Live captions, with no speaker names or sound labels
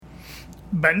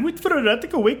Bandwidth for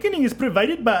Erotic Awakening is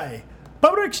provided by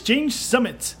Power Exchange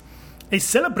Summit, a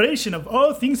celebration of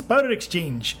all things Power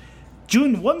Exchange.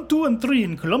 June 1, 2, and 3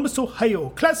 in Columbus, Ohio.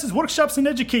 Classes, workshops, and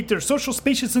educators, social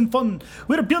spaces, and fun.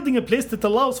 We're building a place that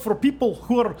allows for people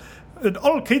who are in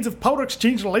all kinds of Power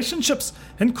Exchange relationships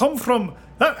and come from...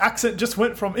 That accent just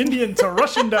went from Indian to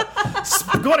Russian to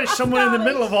Scottish somewhere in the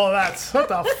middle of all that. What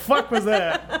the fuck was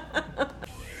that?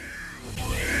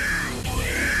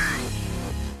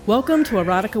 Welcome to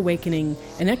Erotic Awakening,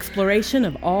 an exploration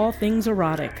of all things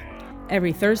erotic.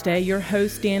 Every Thursday, your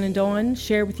hosts Dan and Dawn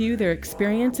share with you their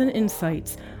experience and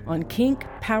insights on kink,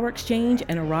 power exchange,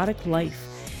 and erotic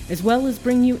life, as well as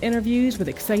bring you interviews with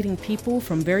exciting people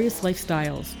from various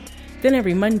lifestyles. Then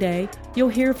every Monday, you'll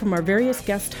hear from our various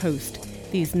guest hosts.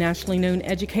 These nationally known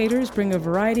educators bring a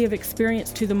variety of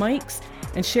experience to the mics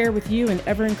and share with you an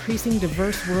ever-increasing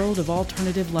diverse world of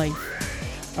alternative life.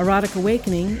 Erotic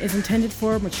Awakening is intended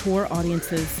for mature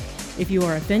audiences. If you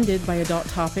are offended by adult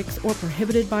topics or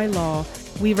prohibited by law,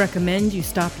 we recommend you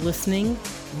stop listening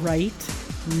right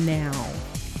now.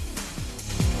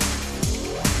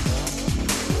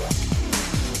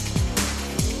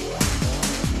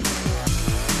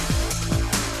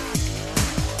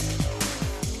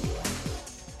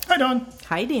 Hi, Dawn.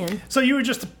 Hi, Dan. So you were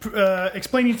just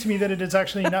explaining to me that it is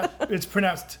actually not, it's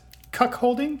pronounced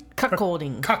cuckolding?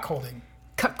 Cuckolding. Cuckolding.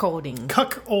 Cuckolding.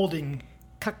 Cuckolding.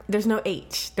 There's no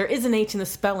H. There is an H in the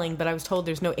spelling, but I was told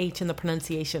there's no H in the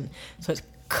pronunciation. So it's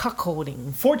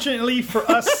cuckolding. Fortunately for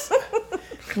us,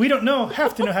 we don't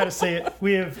have to know how to say it.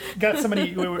 We have got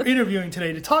somebody we were interviewing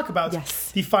today to talk about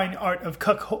the fine art of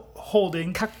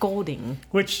cuckolding. Cuckolding.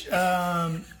 Which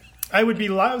I would be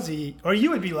lousy, or you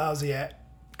would be lousy at.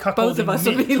 Both of us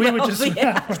would be lousy.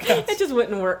 It just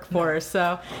wouldn't work for us.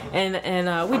 So,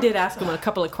 and we did ask him a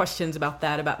couple of questions about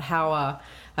that, about how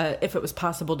if it was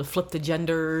possible to flip the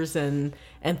genders and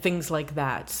things like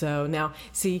that. So now,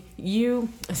 they'll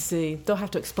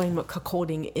have to explain what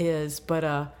cuckolding is, but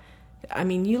I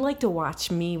mean, you like to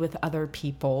watch me with other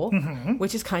people,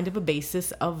 which is kind of a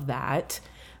basis of that,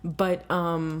 but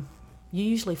you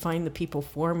usually find the people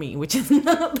for me, which is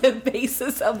not the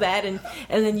basis of that, and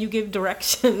then you give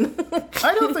direction.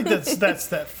 I don't think that's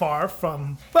that far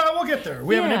from... Well, we'll get there.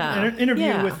 We have an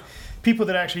interview with people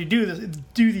that actually do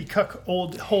the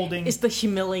cuckolding. It's the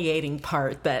humiliating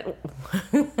part that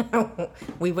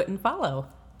we wouldn't follow.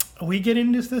 We get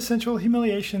into the sensual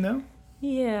humiliation, though.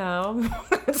 Yeah,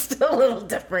 it's still a little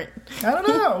different. I don't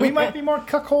know. We might be more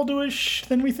cuckolderish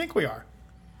than we think we are.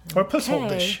 Or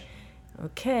pussholdish.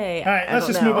 Okay. All right, let's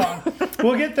just move on.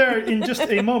 We'll get there in just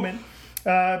a moment.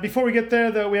 Before we get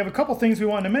there, though, we have a couple things we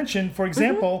want to mention. For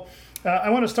example, I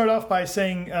want to start off by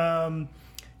saying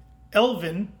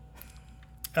Elvin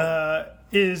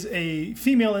is a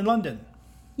female in London.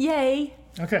 Yay.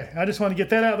 Okay, I just want to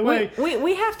get that out of the way.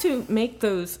 We have to make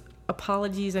those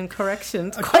apologies and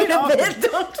corrections quite a bit,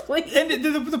 don't we? And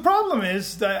the problem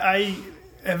is that I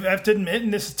have to admit,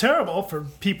 and this is terrible for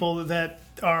people that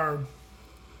are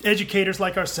educators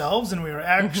like ourselves, and we are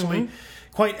actually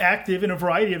quite active in a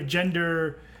variety of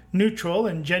gender neutral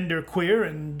and gender queer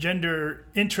and gender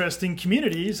interesting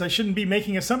communities. I shouldn't be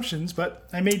making assumptions, but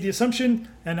I made the assumption,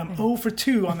 and I'm 0 for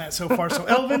 2 on that so far. So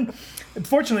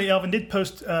unfortunately, Elvin did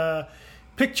post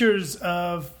pictures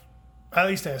of, at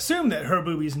least I assume that her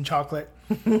boobies in chocolate.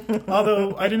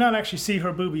 Although I did not actually see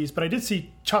her boobies, but I did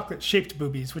see chocolate-shaped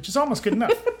boobies, which is almost good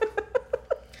enough.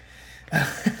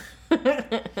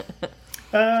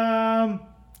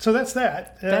 So that's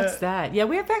that. That's that. Yeah,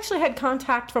 we have actually had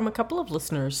contact from a couple of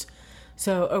listeners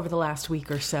over the last week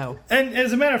or so. And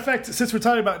as a matter of fact, since we're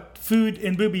talking about food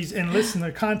and boobies and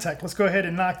listener contact, let's go ahead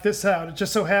and knock this out. It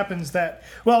just so happens that,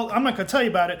 well, I'm not going to tell you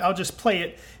about it. I'll just play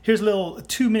it. Here's a little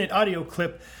 2-minute audio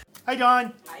clip. Hi,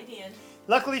 Dawn. Hi, Dan.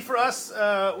 Luckily for us,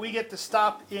 we get to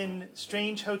stop in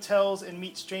strange hotels and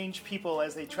meet strange people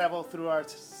as they travel through our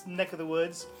neck of the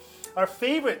woods. Our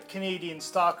favorite Canadian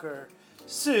stalker,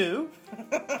 Sue,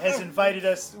 has invited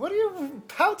us. What are you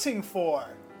pouting for?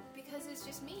 Because it's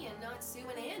just me and not Sue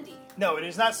and Andy. No, it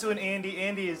is not Sue and Andy.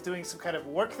 Andy is doing some kind of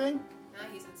work thing. No,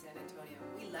 he's in San Antonio.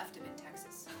 We left him in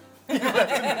Texas.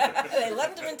 They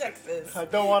left him in Texas. I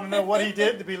don't want to know what he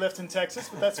did to be left in Texas,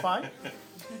 but that's fine.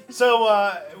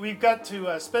 So we've got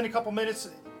to spend a couple minutes,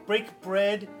 break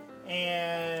bread,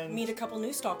 and... Meet a couple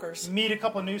new stalkers.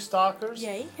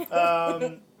 Yay.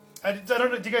 I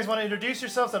don't know. Do you guys want to introduce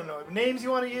yourselves? I don't know. Names you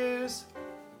want to use?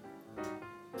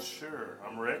 Sure.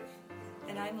 I'm Rick.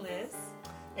 And I'm Liz.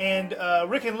 And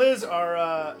Rick and Liz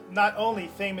are not only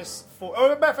famous for...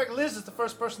 Oh, as a matter of fact, Liz is the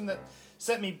first person that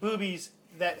sent me boobies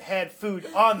that had food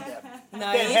on them.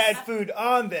 Nice. had food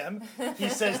on them, he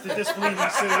says to disbelieving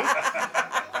Sue.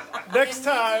 Next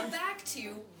time. And we go back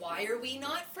to why are we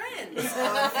not friends?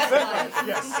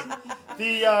 Yes.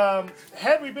 The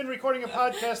had we been recording a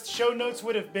podcast, show notes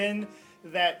would have been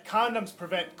that condoms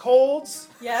prevent colds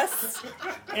Yes.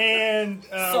 and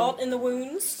Salt in the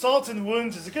wounds. salt in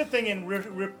wounds is a good thing, and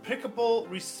replicable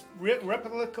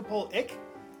ick.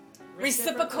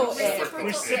 Reciprocal.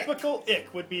 Reciprocal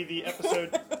ick would be the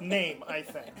episode name, I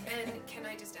think. And can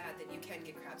I just add that you can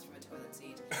get crabs from a toilet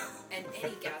seat, and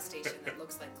any gas station that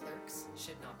looks like Clerks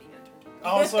should not be entered.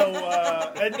 Also,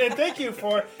 and thank you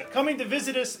for coming to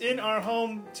visit us in our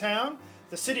hometown,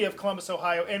 the city of Columbus,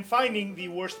 Ohio, and finding the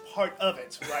worst part of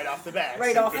it right off the bat.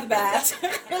 Right off the bat.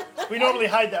 We normally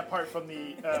hide that part from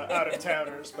the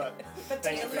out-of-towners, but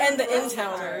thank you. And the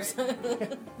in-towners.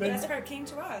 Best part came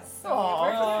to us. So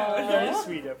Aw, very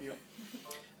sweet of you.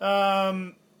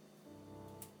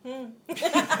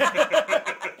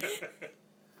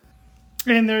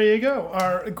 And there you go.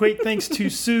 Our great thanks to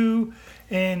Sue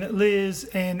and Liz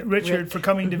and Richard for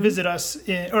coming to visit us,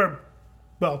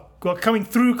 coming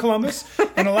through Columbus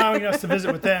and allowing us to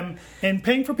visit with them and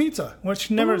paying for pizza, which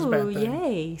never is a bad thing.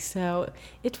 Yay. So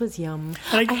it was yum.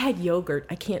 And I had yogurt.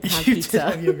 I can't have You pizza. did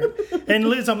have yogurt. And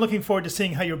Liz, I'm looking forward to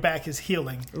seeing how your back is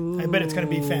healing. I bet it's going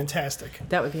to be fantastic.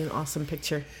 That would be an awesome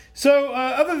picture. So,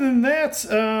 other than that,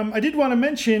 I did want to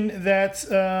mention that,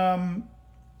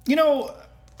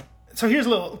 so here's a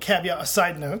little caveat, a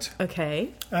side note.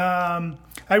 Okay.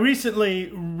 I recently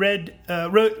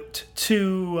wrote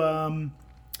to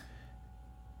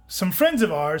some friends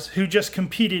of ours who just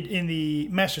competed in the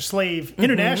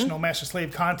International Master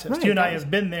Slave Contest. Right, you and I nice.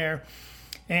 have been there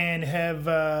and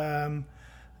have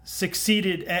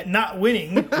succeeded at not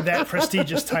winning that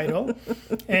prestigious title.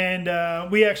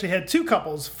 And we actually had two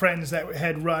couples, friends that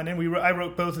had run, and I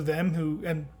wrote both of them,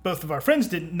 and both of our friends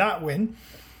did not win.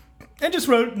 And just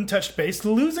wrote and touched base.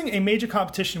 Losing a major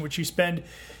competition, which you spend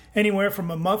anywhere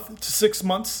from a month to 6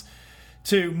 months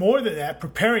to more than that,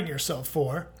 preparing yourself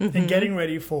for and getting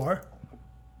ready for.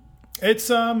 It's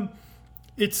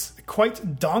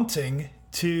quite daunting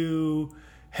to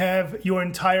have your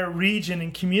entire region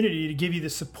and community to give you the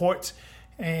support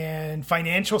and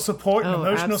financial support and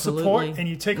emotional support, and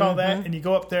you take all that and you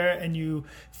go up there and you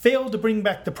fail to bring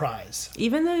back the prize.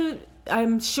 Even though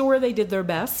I'm sure they did their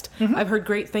best. I've heard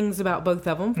great things about both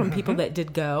of them from people that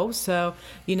did go. So,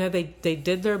 they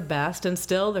did their best, and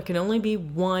still there can only be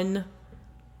one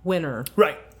winner.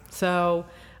 Right. So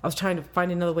I was trying to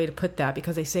find another way to put that,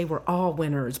 because they say we're all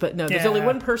winners, but no, there's Yeah. only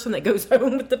one person that goes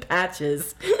home with the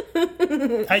patches.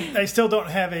 I still don't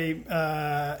have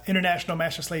a international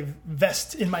master slave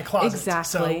vest in my closet.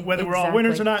 Exactly. So whether we're all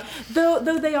winners or not. Though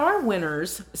they are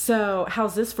winners. So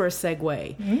how's this for a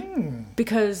segue?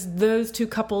 Because those two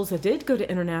couples that did go to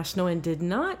international and did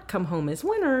not come home as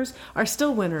winners are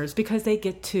still winners, because they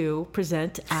get to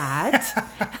present at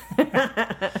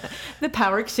the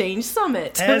Power Exchange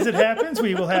Summit. As it happens,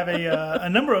 we will have a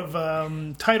number of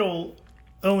title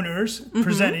owners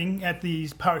presenting at the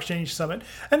Power Exchange Summit.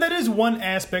 And that is one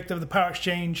aspect of the Power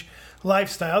Exchange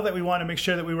lifestyle that we want to make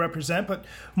sure that we represent, but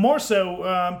more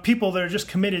so people that are just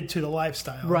committed to the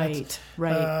lifestyle. Right.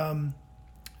 And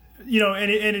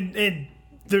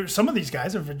there's some of these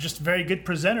guys are just very good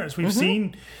presenters. We've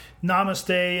seen Namaste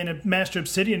and Master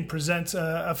Obsidian present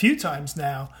a few times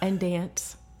now. And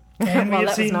dance. And Well, we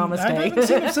have that was seen, Namaste. I haven't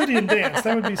seen Obsidian dance.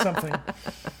 That would be something.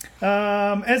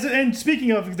 And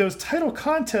speaking of those title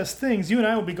contest things, you and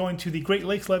I will be going to the Great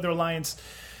Lakes Leather Alliance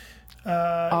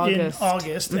in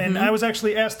August. And I was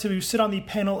actually asked to sit on the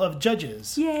panel of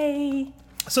judges. Yay.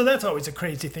 So that's always a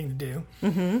crazy thing to do.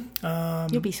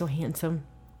 You'll be so handsome.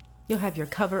 You'll have your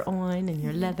cover on and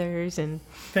your leathers and...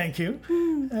 Thank you.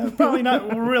 Probably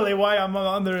not really why I'm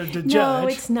on there to judge. No,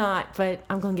 it's not, but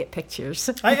I'm going to get pictures.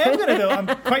 I am going to, though. I'm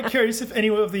quite curious if any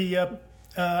of the...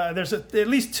 there's at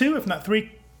least 2, if not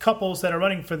 3 couples that are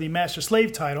running for the Master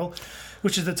Slave title,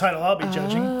 which is the title I'll be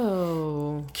judging.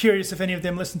 Oh. Curious if any of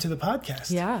them listen to the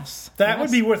podcast. Yes. That would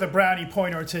be worth a brownie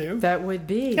point or 2. That would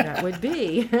be. I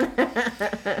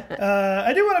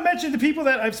do want to mention the people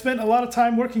that I've spent a lot of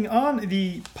time working on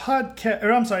the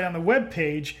podcast, on the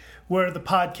webpage where the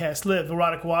podcast live,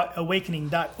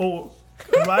 eroticawakening.org.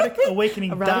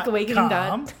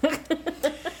 eroticawakening.com.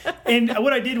 And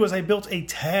what I did was I built a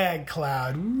tag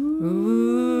cloud.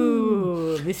 Ooh.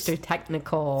 Ooh, Mr.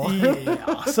 Technical.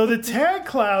 Yeah. So the tag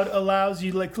cloud allows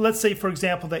you, like, let's say, for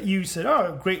example, that you said,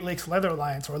 oh, Great Lakes Leather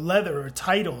Alliance or leather or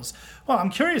titles. Well, I'm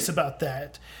curious about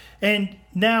that. And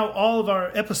now all of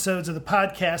our episodes of the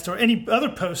podcast or any other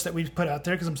posts that we've put out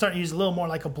there, because I'm starting to use it a little more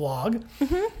like a blog,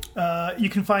 you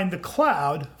can find the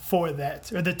cloud for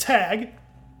that, or the tag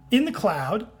in the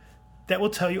cloud that will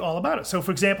tell you all about it. So,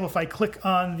 for example, if I click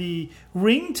on the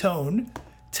ringtone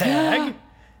tag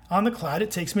on the cloud, it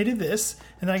takes me to this,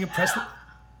 and then I can press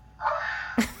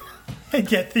and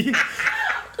get the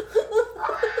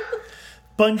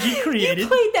Bungie created. You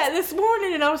played that this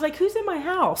morning, and I was like, who's in my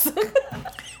house?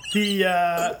 The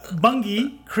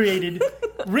Bungie created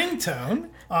ringtone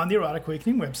on the Erotic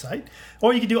Awakening website.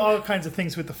 Or you can do all kinds of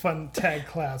things with the fun tag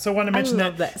cloud. So I want to mention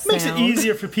that. It makes it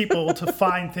easier for people to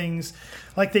find things.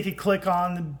 Like they could click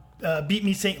on the Beat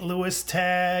Me St. Louis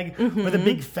tag, or the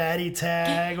Big Fatty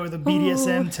tag, or the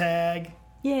BDSM tag.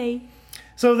 Yay.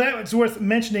 So that's worth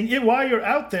mentioning. While you're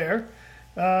out there,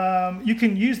 you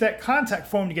can use that contact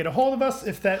form to get a hold of us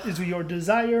if that is your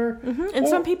desire. And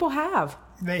some people have.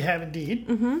 They have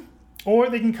indeed.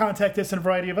 Or they can contact us in a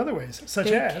variety of other ways,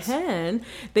 such as...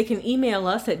 They can email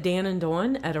us at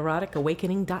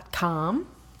dananddawn@eroticawakening.com.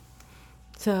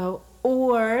 So,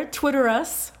 or Twitter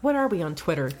us. What are we on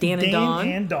Twitter? Dan and Dawn.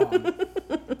 Dan and Dawn.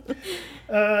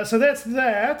 So that's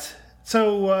that.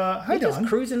 So, hi, Dawn. We're just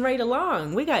cruising right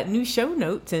along. We got new show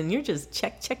notes, and you're just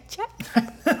check.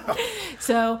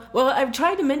 So, well, I've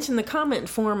tried to mention the comment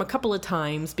form a couple of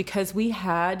times because we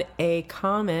had a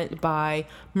comment by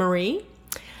Marie.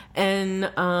 And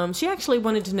she actually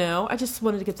wanted to know, I just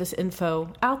wanted to get this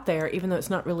info out there, even though it's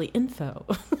not really info.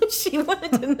 She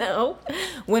wanted to know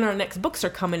when our next books are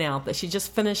coming out, that she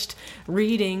just finished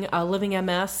reading Living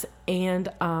MS and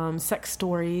Sex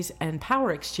Stories and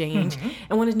Power Exchange,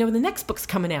 and wanted to know when the next book's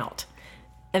coming out.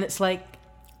 And it's like,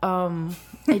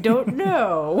 I don't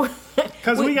know.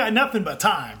 Because we got nothing but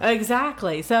time.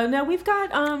 Exactly. So now we've got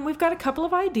a couple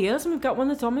of ideas, and we've got one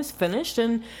that's almost finished,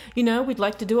 and we'd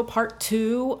like to do a part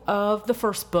 2 of the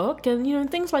first book, and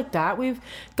and things like that. We've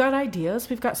got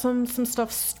ideas. We've got some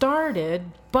stuff started,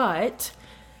 but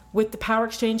with the Power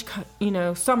Exchange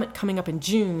summit coming up in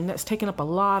June, that's taken up a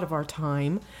lot of our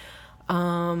time.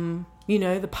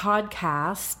 The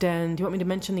podcast, and do you want me to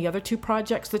mention the other 2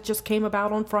 projects that just came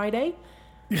about on Friday?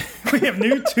 We have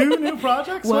 2 new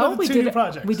projects? Well, we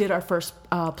did our first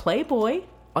Playboy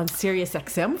on Sirius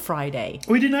XM Friday.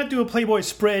 We did not do a Playboy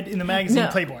spread in the magazine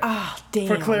Playboy. Oh, damn.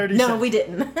 For clarity's sake. No, we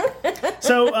didn't.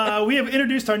 So we have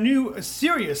introduced our new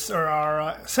Sirius, or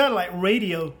our satellite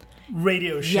radio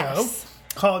show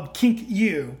called Kink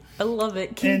You. I love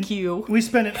it. Kink You. We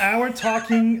spent an hour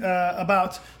talking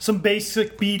about some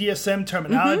basic BDSM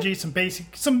terminology,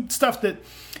 some stuff that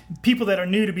people that are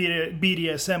new to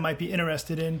BDSM might be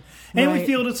interested in. And we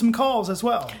fielded some calls as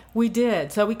well. We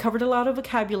did. So we covered a lot of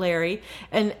vocabulary,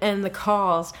 and the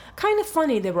calls, kind of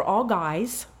funny, they were all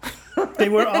guys. They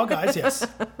were all guys, yes.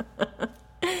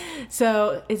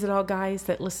 So is it all guys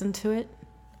that listen to it?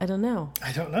 I don't know.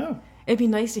 It'd be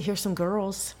nice to hear some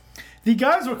girls. The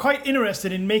guys were quite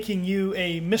interested in making you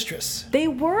a mistress. They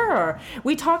were.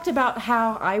 We talked about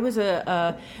how I was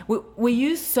we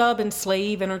use sub and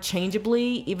slave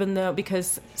interchangeably, even though,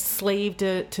 because slave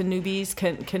to newbies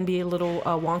can be a little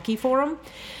wonky for them.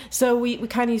 So we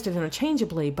kind of used it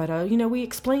interchangeably. But, we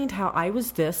explained how I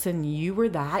was this and you were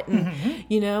that.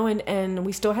 And, and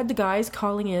we still had the guys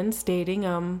calling in stating,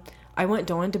 I want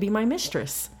Dawn to be my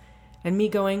mistress. And me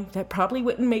going, that probably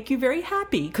wouldn't make you very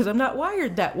happy because I'm not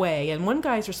wired that way. And one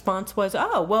guy's response was,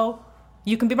 oh, well,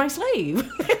 you can be my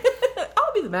slave.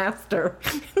 I'll be the master.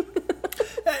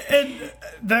 And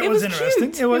that was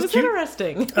interesting. Cute. It was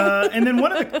interesting. And then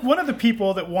one of the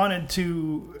people that wanted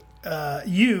to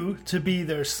you to be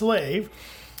their slave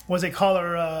was a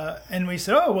caller, and we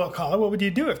said, oh, well, caller, what would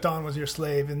you do if Dawn was your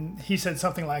slave? And he said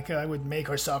something like, I would make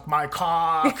her suck my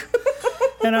cock.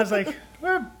 And I was like,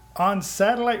 we're on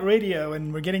satellite radio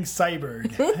and we're getting cybered.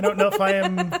 I don't know if I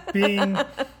am being,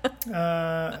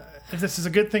 if this is a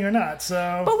good thing or not.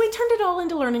 So, but we turned it all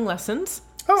into learning lessons.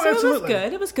 Oh, so absolutely.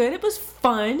 It was good. It was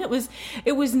fun. It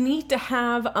was neat to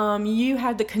have, you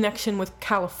had the connection with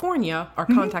California, our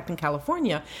contact in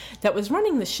California that was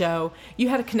running the show. You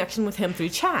had a connection with him through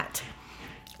chat.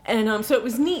 And so it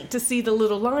was neat to see the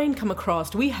little line come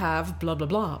across. We have blah, blah,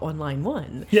 blah on line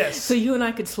 1. Yes. So you and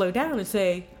I could slow down and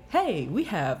say, hey, we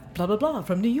have blah, blah, blah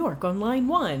from New York on line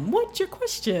 1. What's your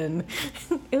question?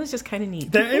 It was just kind of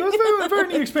neat. It was a very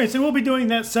neat experience. And we'll be doing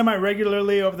that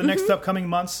semi-regularly over the next upcoming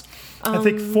months. I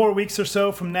think 4 weeks or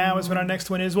so from now is when our next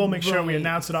one is. We'll make sure we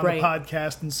announce it on the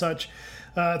podcast and such.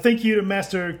 Thank you to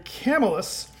Master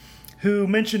Camelus, who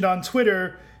mentioned on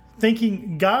Twitter,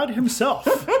 thanking God himself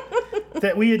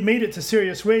that we had made it to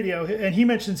Sirius Radio. And he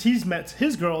mentions he's met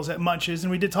his girls at Munch's, and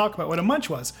we did talk about what a Munch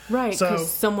was. Right, because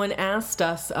someone asked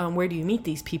us, where do you meet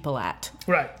these people at?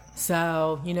 Right.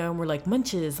 So, we're like,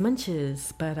 Munch's.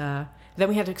 But then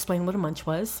we had to explain what a Munch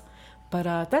was.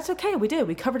 But that's okay, we did.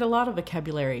 We covered a lot of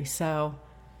vocabulary, so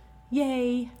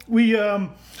yay. We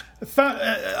found,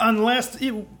 on last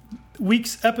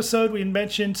week's episode, we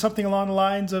mentioned something along the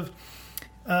lines of,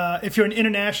 if you're an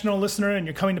international listener and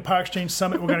you're coming to Power Exchange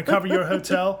Summit, we're going to cover your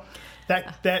hotel.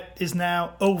 That is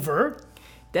now over.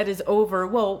 That is over.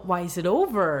 Well, why is it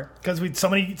over? Because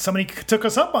somebody took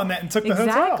us up on that and took the hotel.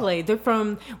 Exactly. They're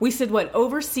from, we said,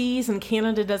 overseas, and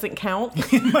Canada doesn't count.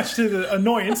 Much to the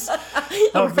annoyance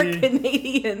of the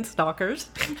Canadian stalkers.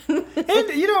 And,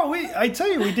 I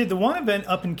tell you, we did the one event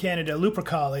up in Canada,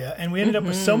 Lupercalia, and we ended up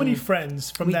with so many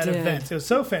friends from that event. It was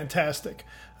so fantastic.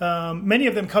 Many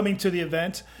of them coming to the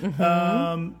event.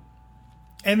 And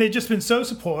they've just been so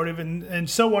supportive and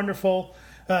so wonderful.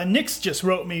 Nix just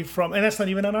wrote me from, and that's not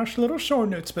even on our little show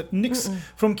notes, but Nix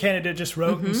from Canada just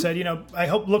wrote and said, I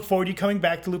look forward to you coming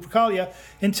back to Lupercalia.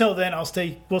 Until then,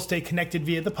 we'll stay connected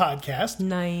via the podcast.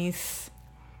 Nice.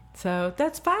 So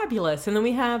that's fabulous. And then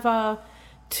we have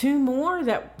 2 more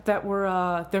that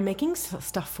were they're making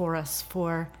stuff for us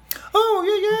for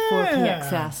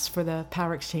PXS for the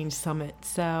Power Exchange Summit.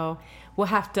 So we'll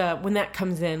have to, when that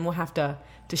comes in, we'll have to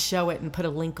show it and put a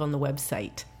link on the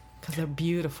website because they're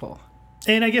beautiful.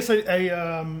 And I guess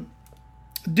I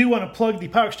do want to plug the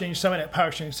Power Exchange Summit at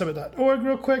powerexchangesummit.org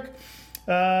real quick.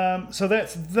 So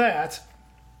that's that.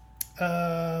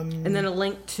 And then a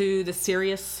link to the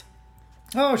Sirius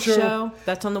show.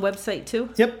 That's on the website too?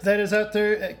 Yep, that is out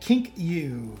there at Kink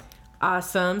U.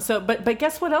 Awesome. So, but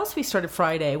guess what else we started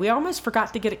Friday? We almost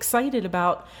forgot to get excited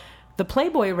about the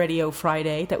Playboy Radio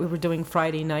Friday that we were doing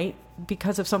Friday night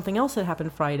because of something else that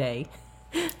happened Friday.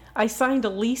 I signed a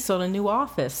lease on a new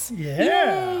office.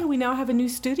 Yeah. Yay! We now have a new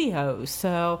studio.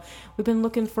 So we've been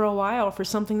looking for a while for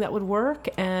something that would work,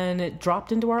 and it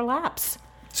dropped into our laps.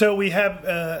 So we have,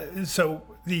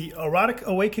 the Erotic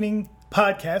Awakening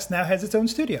podcast now has its own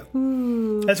studio.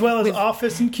 Ooh. As well as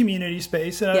office and community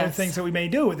space and other things that we may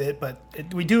do with it, but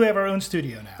we do have our own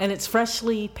studio now. And it's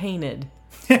freshly painted.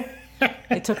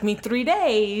 It took me 3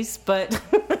 days, but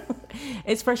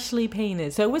it's freshly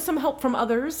painted. So with some help from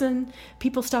others and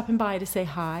people stopping by to say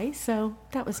hi, so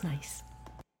that was nice.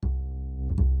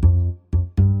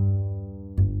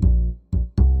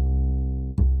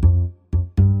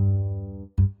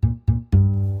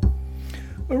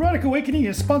 Erotic Awakening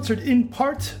is sponsored in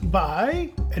part by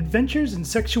Adventures in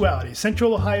Sexuality,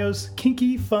 Central Ohio's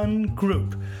kinky fun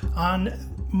group. On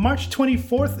March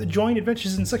 24th, join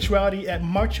Adventures in Sexuality at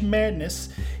March Madness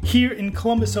here in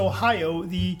Columbus, Ohio,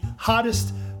 the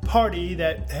hottest party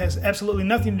that has absolutely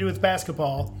nothing to do with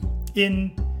basketball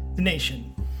in the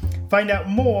nation. Find out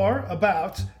more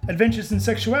about Adventures in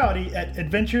Sexuality at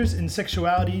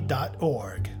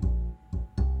adventuresinsexuality.org.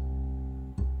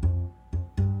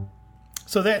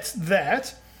 So that's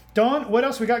that. Dawn, what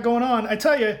else we got going on? I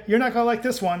tell you, you're not going to like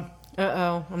this one.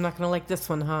 Uh-oh, I'm not going to like this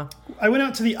one, huh? I went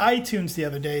out to the iTunes the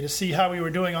other day to see how we were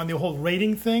doing on the whole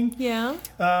rating thing. Yeah.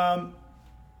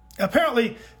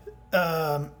 Apparently,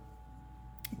 Kevin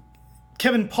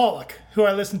Pollak, who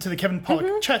I listened to the Kevin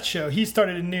Pollak chat show, he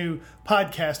started a new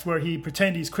podcast where he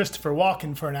pretended he's Christopher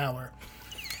Walken for an hour.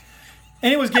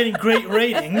 And it was getting great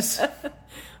ratings.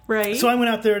 Right. So I went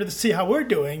out there to see how we're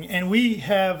doing, and we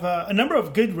have a number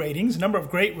of good ratings, a number of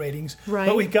great ratings. Right.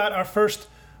 But we got our first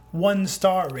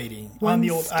 1-star rating on the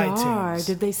old iTunes.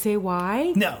 Did they say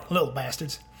why? No, little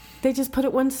bastards. They just put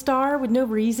it 1 star with no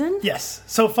reason? Yes.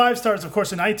 So 5 stars, of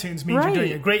course, in iTunes means you're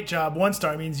doing a great job. 1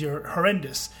 star means you're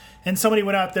horrendous. And somebody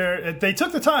went out there, they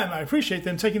took the time, I appreciate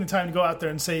them taking the time to go out there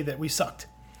and say that we sucked.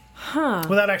 Huh.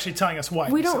 Without actually telling us why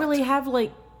we don't sucked. really have,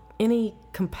 any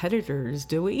competitors,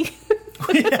 do we?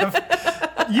 We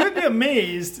have. You'd be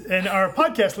amazed, and our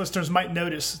podcast listeners might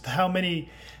notice how many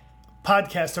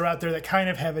podcasts are out there that kind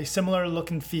of have a similar look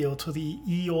and feel to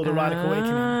the old Erotic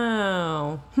Awakening.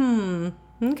 Oh.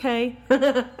 Okay.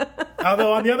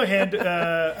 Although, on the other hand,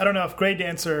 I don't know if Grey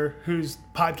Dancer, whose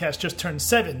podcast just turned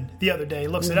 7 the other day,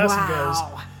 looks at us and goes,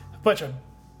 a bunch of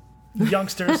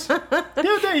youngsters. The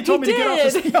other day he told me to get off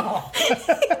his lawn.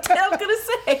 I was going to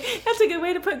say, that's a good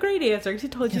way to put Grey Dancer. He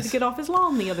told you to get off his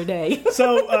lawn the other day.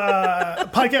 So,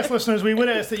 podcast listeners, we would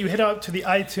ask that you head out to the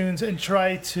iTunes and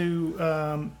try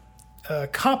to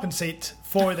compensate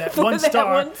for that one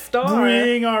star.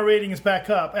 Bring our ratings back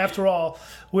up. After all,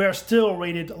 we are still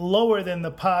rated lower than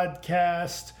the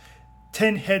podcast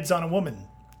 10 Heads on a Woman.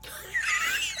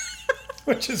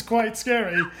 which is quite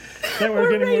scary that we're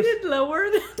We're getting rated lower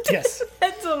than Yes.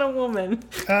 heads on a woman.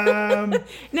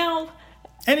 Now,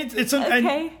 And it's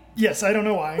okay. yes, I don't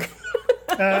know why.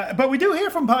 But we do hear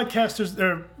from podcasters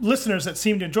or listeners that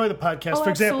seem to enjoy the podcast. Oh, For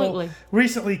example, absolutely.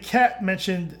 recently Kat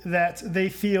mentioned that they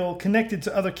feel connected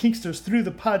to other Kinksters through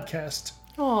the podcast.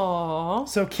 Aww.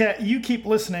 So Kat, you keep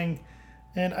listening,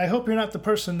 and I hope you're not the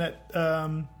person that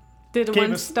Did a gave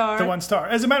 1 us star. the 1 star.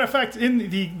 As a matter of fact, in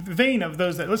the vein of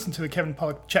those that listen to the Kevin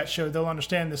Pollak chat show, they'll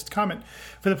understand this comment.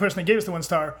 For the person that gave us the 1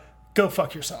 star, go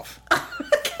fuck yourself.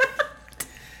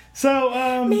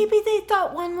 So Maybe they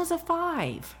thought 1 was a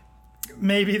 5.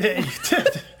 maybe they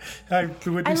did. I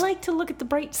like to look at the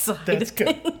bright side. That's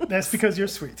good. That's because you're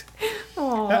sweet.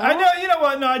 Aww. I know. You know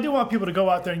what? No, I do want people to go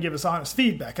out there and give us honest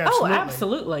feedback. Absolutely. Oh,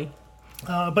 absolutely.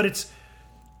 But it's,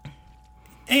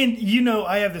 and you know,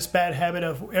 I have this bad habit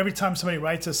of every time somebody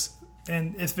writes us,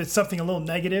 and if it's something a little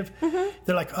negative,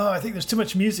 they're like, "Oh, I think there's too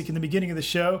much music in the beginning of the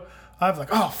show." I'm like,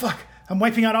 "Oh, fuck." I'm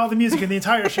wiping out all the music in the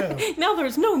entire show. Now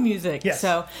there's no music. Yes.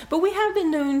 So, but we have been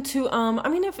known to. I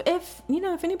mean, if you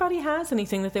know, if anybody has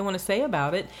anything that they want to say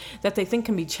about it that they think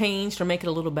can be changed or make it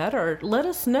a little better, let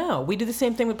us know. We do the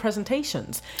same thing with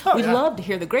presentations. Oh, we yeah. love to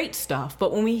hear the great stuff,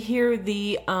 but when we hear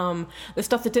the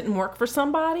stuff that didn't work for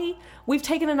somebody, we've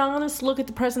taken an honest look at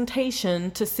the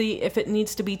presentation to see if it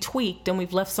needs to be tweaked, and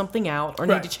we've left something out or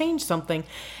Right. need to change something.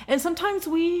 And sometimes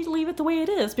we leave it the way it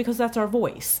is because that's our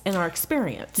voice and our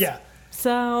experience. Yeah.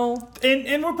 So,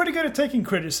 And we're pretty good at taking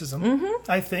criticism,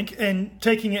 I think, and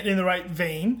taking it in the right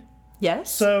vein. yes.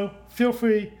 So feel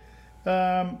free.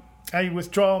 I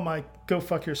withdraw my go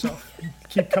fuck yourself.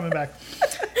 Keep coming back.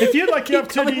 If you'd like the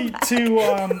opportunity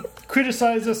to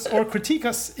criticize us or critique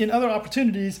us in other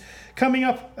opportunities, coming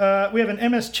up, we have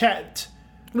an MS Chat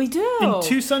We do. in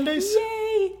 2 Sundays.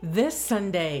 Yay! This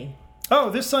Sunday. Oh,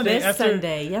 this Sunday. This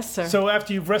Sunday. Yes, sir. So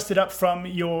after you've rested up from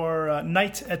your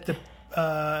night at the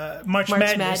March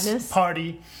Madness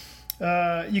party,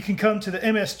 you can come to the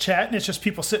MS Chat, and it's just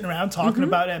people sitting around talking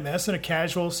about MS in a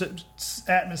casual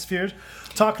atmosphere,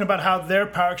 talking about how their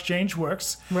Power Exchange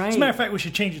works. Right. As a matter of fact, we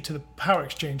should change it to the Power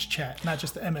Exchange Chat, not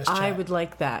just the MS Chat. I would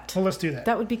like that. Well, let's do that.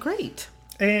 That would be great.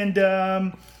 And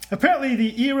apparently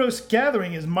the Eros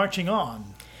Gathering is marching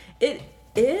on. It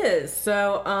is.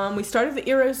 So we started the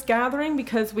Eros Gathering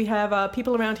because we have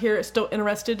people around here still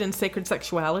interested in sacred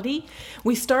sexuality.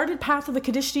 We started Path of the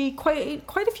Kadishti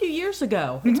quite a few years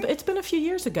ago. It's been a few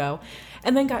years ago.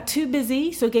 And then got too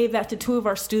busy, so gave that to 2 of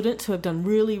our students who have done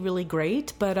really, really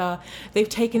great. But they've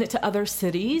taken it to other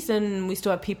cities, and we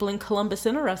still have people in Columbus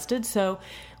interested. So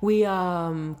we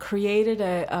created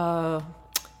a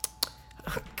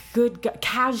good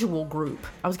casual group.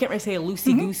 I was getting ready to say a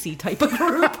loosey-goosey type of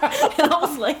group, and I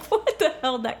was like, what the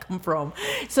hell did that come from?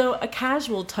 So a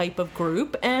casual type of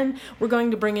group, and we're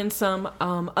going to bring in some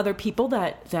other people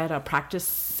that practice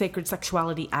sacred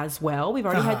sexuality as well. We've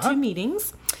already had 2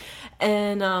 meetings,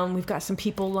 and we've got some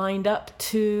people lined up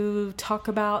to talk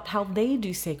about how they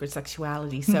do sacred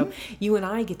sexuality. So you and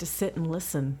I get to sit and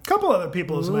listen. A couple other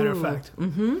people, as a matter of fact.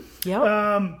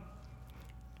 Yep.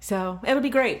 So it'll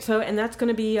be great. So, and that's going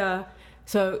to be,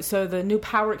 so the new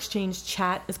Power Exchange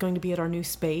Chat is going to be at our new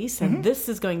space, and this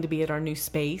is going to be at our new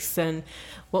space. And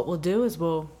what we'll do is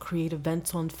we'll create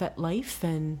events on FetLife,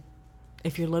 and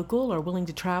if you're local or willing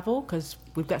to travel, because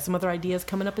we've got some other ideas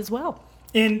coming up as well.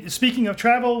 And speaking of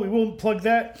travel, we won't plug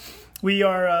that. We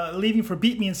are leaving for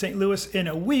Beat Me in St. Louis in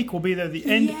a week. We'll be there at the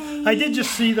end. Yay. I did just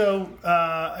see, though,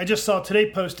 I just saw today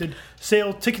posted,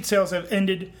 ticket sales have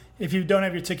ended. If you don't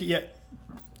have your ticket yet,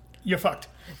 you're fucked.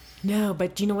 No,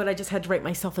 but do you know what? I just had to write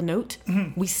myself a note.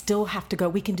 We still have to go.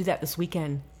 We can do that this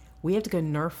weekend. We have to go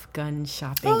Nerf gun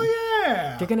shopping. Oh,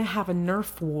 yeah. They're going to have a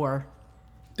Nerf war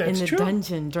That's in the true.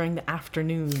 dungeon during the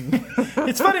afternoon.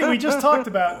 It's funny. We just talked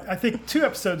about, I think, 2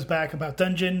 episodes back about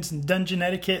dungeons and dungeon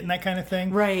etiquette and that kind of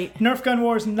thing. Right. Nerf gun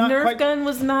war is not Nerf quite... gun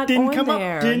was not didn't on come up,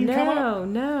 there. didn't no, come up.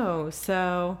 no.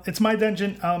 So It's my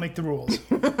dungeon. I'll make the rules.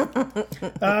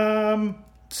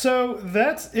 So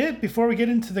that's it before we get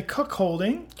into the cook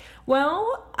holding.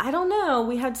 well, I don't know.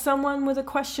 We had someone with a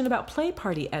question about play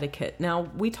party etiquette. Now,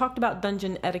 we talked about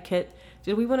dungeon etiquette.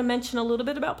 Did we want to mention a little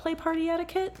bit about play party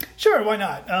etiquette? Sure, why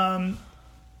not?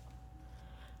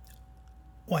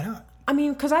 Why not? I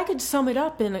mean, because I could sum it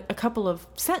up in a couple of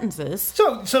sentences.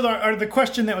 So the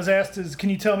question that was asked is, can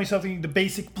you tell me something, the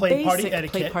basic play party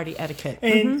etiquette? Play party etiquette.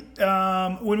 And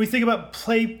when we think about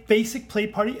basic play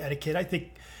party etiquette, I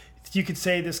think you could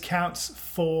say this counts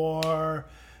for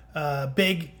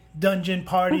big dungeon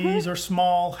parties or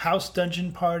small house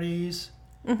dungeon parties.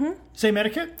 Same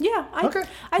etiquette? Yeah, I Well,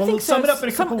 think let's so. sum it up in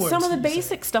a couple words. Some of the You say.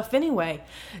 basic stuff anyway.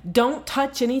 Don't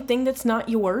touch anything that's not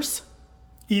yours.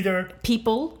 either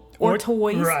people or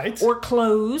toys right. or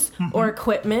clothes or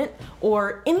equipment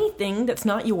or anything that's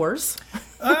not yours.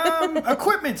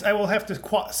 Equipment, I will have to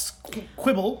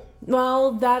quibble.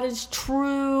 Well, that is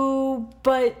true,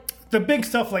 but The big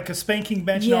stuff like a spanking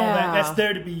bench and all that, that's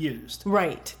there to be used.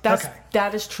 right.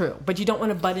 That is true. But you don't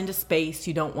want to butt into space.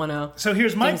 You don't want to. So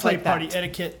here's my things play like party that.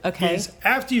 etiquette. Okay. Is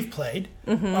after you've played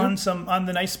on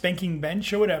the nice spanking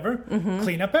bench or whatever,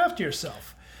 clean up after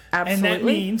yourself. Absolutely. And that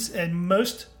means in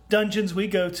most dungeons we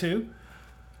go to,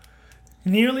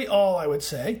 nearly all I would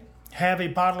say, have a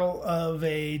bottle of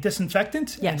a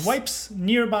disinfectant and wipes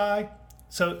nearby.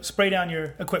 So spray down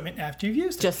your equipment after you've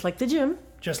used it. Just like the gym.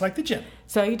 Just like the gym.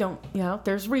 So you don't,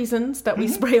 there's reasons that we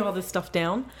spray all this stuff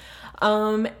down.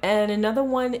 And another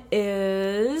one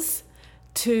is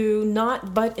to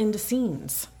not butt into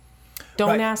scenes.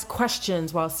 Don't ask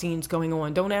questions while scene's going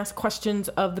on. Don't ask questions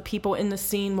of the people in the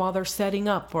scene while they're setting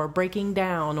up or breaking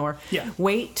down, or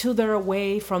wait till they're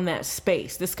away from that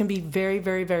space. This can be very,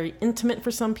 very, very intimate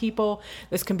for some people.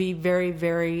 This can be very,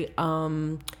 very,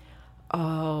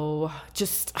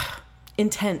 just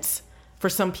intense for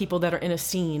some people that are in a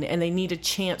scene, and they need a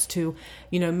chance to,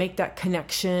 make that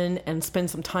connection and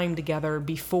spend some time together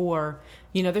before,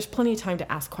 there's plenty of time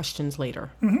to ask questions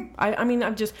later.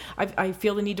 I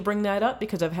feel the need to bring that up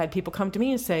because I've had people come to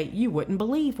me and say, you wouldn't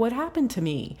believe what happened to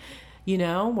me.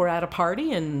 We're at a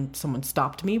party and someone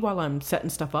stopped me while I'm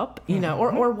setting stuff up,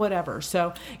 or whatever.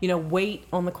 So, wait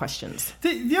on the questions.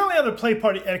 The only other play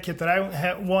party etiquette that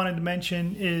I wanted to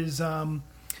mention is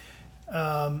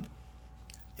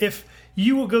if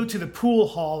you will go to the pool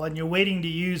hall and you're waiting to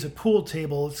use a pool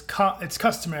table, it's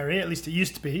customary, at least it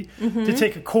used to be, to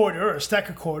take a quarter or a stack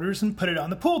of quarters and put it on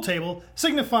the pool table,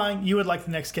 signifying you would like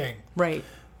the next game. Right.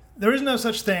 There is no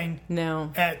such thing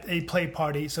No. at a play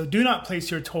party, so do not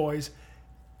place your toys,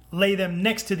 lay them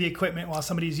next to the equipment while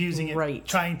somebody's using it,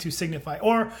 trying to signify,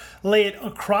 or lay it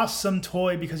across some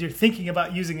toy because you're thinking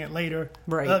about using it later.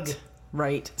 Right. Ugh.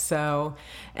 Right. So,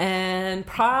 and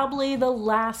probably the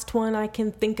last one I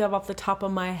can think of off the top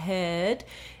of my head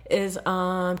is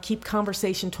keep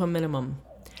conversation to a minimum.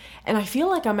 And I feel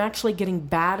like I'm actually getting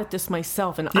bad at this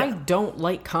myself, and I don't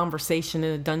like conversation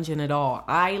in a dungeon at all.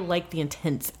 I like the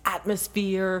intense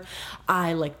atmosphere.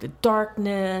 I like the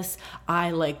darkness.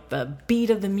 I like the beat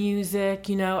of the music.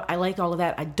 I like all of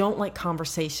that. I don't like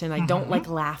conversation. I don't like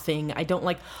laughing. I don't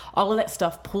like all of that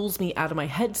stuff pulls me out of my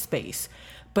headspace.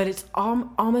 But it's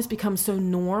almost become so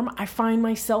norm, I find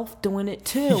myself doing it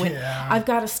too. And I've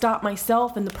got to stop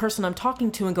myself and the person I'm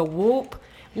talking to and go, whoop,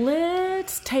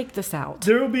 let's take this out.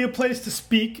 There will be a place to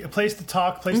speak, a place to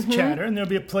talk, a place to chatter, and there'll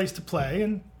be a place to play.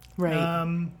 And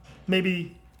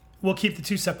maybe we'll keep the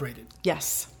two separated.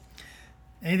 Yes.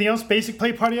 Anything else? Basic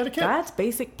play party etiquette? That's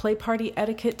basic play party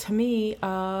etiquette to me.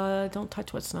 Don't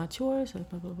touch what's not yours. Blah,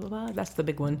 blah, blah, blah. That's the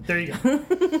big one. There you go.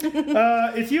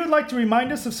 If you would like to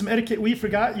remind us of some etiquette we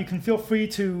forgot, you can feel free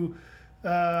to...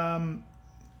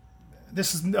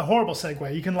 this is a horrible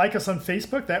segue. You can like us on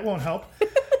Facebook. That won't help.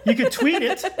 You can tweet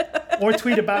it or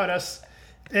tweet about us.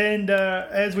 And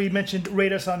as we mentioned,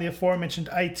 rate us on the aforementioned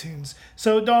iTunes.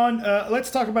 So, Dawn,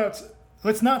 let's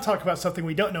not talk about something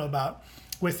we don't know about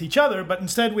with each other, but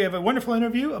instead we have a wonderful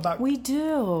interview about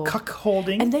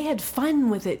cuckolding. And they had fun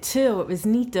with it too. It was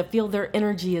neat to feel their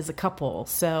energy as a couple.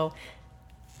 So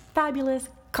fabulous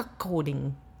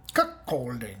cuckolding.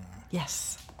 Cuckolding.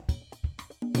 Yes.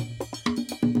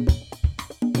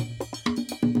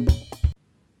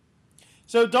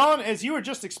 So, Dawn, as you were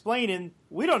just explaining,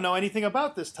 we don't know anything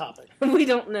about this topic. We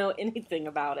don't know anything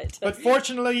about it. But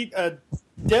fortunately,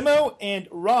 Demo and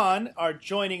Ron are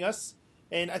joining us.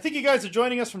 And I think you guys are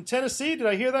joining us from Tennessee. Did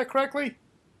I hear that correctly?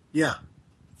 Yeah.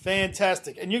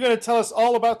 Fantastic. And you're going to tell us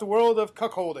all about the world of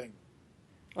cuckolding.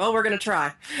 Well, we're going to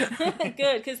try.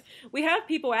 Good, because we have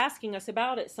people asking us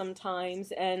about it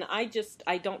sometimes, and I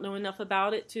don't know enough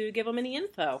about it to give them any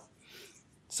info.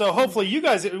 So hopefully you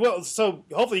guys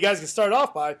can start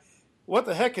off by, what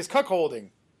the heck is cuckolding?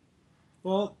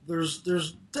 Well, there's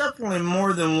definitely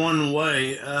more than one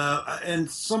way, and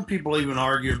some people even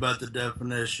argue about the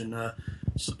definition.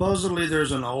 Supposedly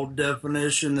there's an old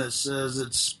definition that says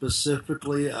it's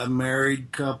specifically a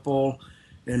married couple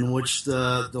in which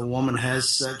the woman has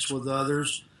sex with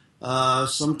others,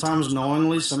 sometimes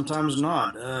knowingly, sometimes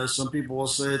not. Some people will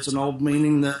say it's an old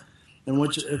meaning that in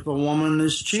which if a woman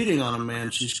is cheating on a man,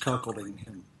 she's cuckolding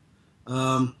him.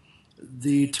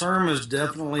 The term has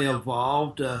definitely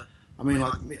evolved.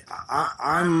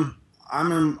 I'm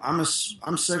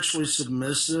sexually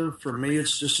submissive. For me,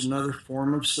 it's just another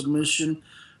form of submission.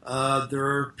 There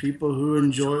are people who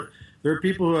enjoy there are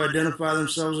people who identify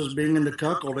themselves as being into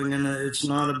cuckolding, and it's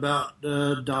not about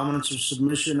dominance or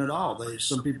submission at all.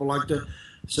 Some people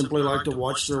simply like to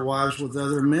watch their wives with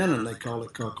other men, and they call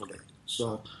it cuckolding.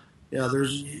 So,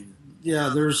 there's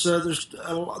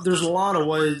a lot of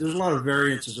ways. There's a lot of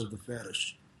variances of the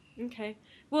fetish. Okay.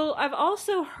 Well, I've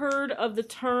also heard of the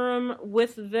term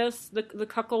with this, the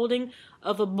cuckolding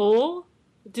of a bull.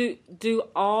 Do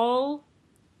all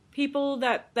people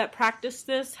that practice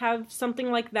this have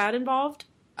something like that involved?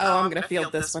 Oh, I'm going to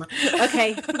field this one.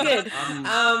 Okay, good.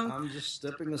 I'm just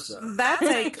stepping aside. That's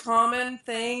a common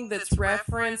thing that's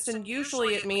referenced, and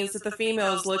usually it means that the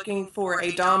female is looking for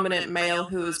a dominant male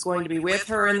who is going to be with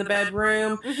her in the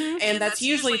bedroom, and that's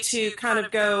usually to kind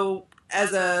of go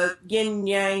as a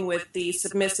yin-yang with the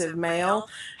submissive male.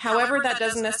 However, that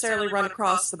doesn't necessarily run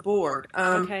across the board.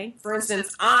 Okay. For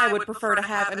instance, I would prefer to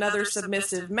have another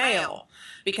submissive male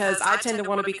because I tend to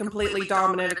want to be completely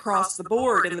dominant across the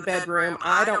board in the bedroom.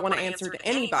 I don't want to answer to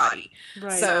anybody.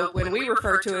 Right. So when we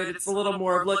refer to it, it's a little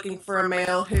more of looking for a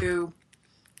male who,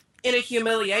 in a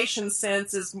humiliation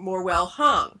sense, is more well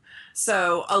hung.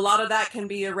 So a lot of that can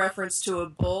be a reference to a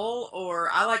bull, or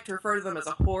I like to refer to them as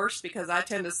a horse because I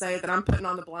tend to say that I'm putting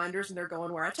on the blinders and they're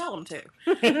going where I tell them to.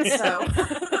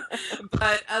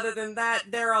 But other than that,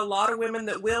 there are a lot of women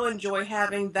that will enjoy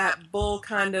having that bull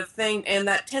kind of thing, and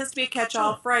that tends to be a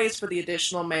catch-all phrase for the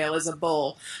additional male is a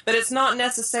bull. But it's not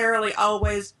necessarily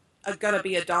always going to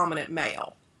be a dominant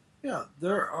male. Yeah,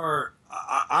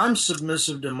 I'm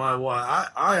submissive to my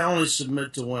wife. I only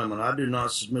submit to women. I do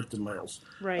not submit to males.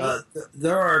 Right.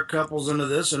 There are couples into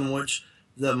this in which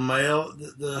the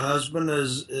husband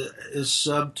is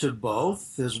sub to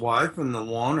both his wife and the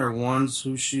one or ones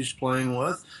who she's playing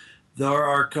with. There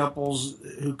are couples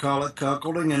who call it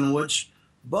cuckolding in which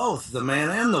both the man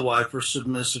and the wife are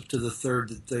submissive to the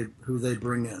third who they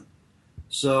bring in.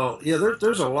 So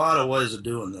there's a lot of ways of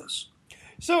doing this.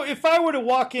 So if I were to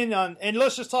walk in on, and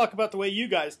let's just talk about the way you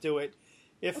guys do it.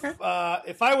 If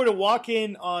I were to walk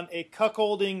in on a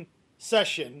cuckolding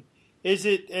session, is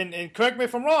it, and correct me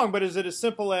if I'm wrong, but is it as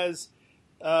simple as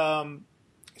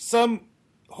some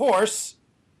horse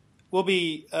will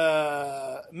be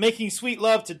making sweet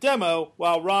love to Demo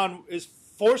while Ron is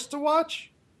forced to watch?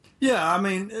 Yeah, I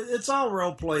mean, it's all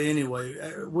role play anyway.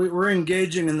 We're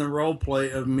engaging in the role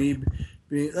play of me.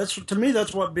 To me,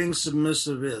 that's what being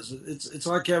submissive is. It's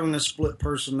like having a split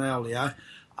personality.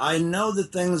 I know the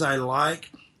things I like,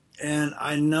 and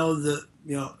I know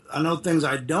things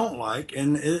I don't like,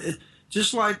 and it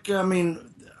just like, I mean,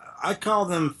 I call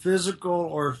them physical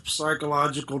or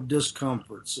psychological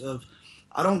discomforts.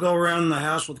 I don't go around the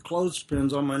house with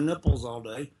clothespins on my nipples all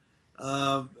day.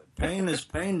 Pain is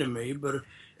pain to me, but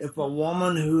if a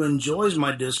woman who enjoys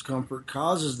my discomfort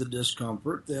causes the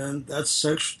discomfort, then that's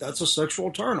a sexual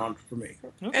turn on for me.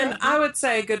 Okay. And I would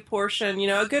say a good portion,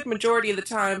 a good majority of the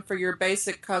time for your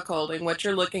basic cuckolding, what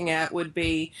you're looking at would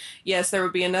be, yes, there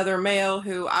would be another male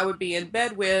who I would be in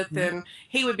bed with, and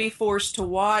he would be forced to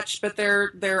watch, but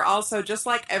they're also, just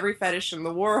like every fetish in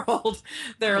the world,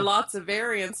 there are lots of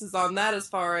variances on that, as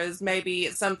far as maybe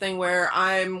it's something where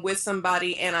I'm with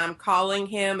somebody and I'm calling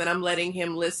him and I'm letting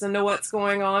him listen to what's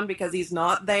going on because he's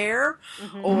not there,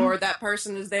 or that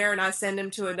person is there and I send him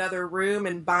to another room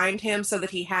and bind him so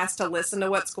that he has to listen to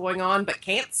what's going on but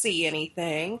can't see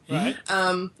anything. Right.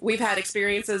 We've had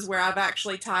experiences where I've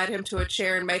actually tied him to a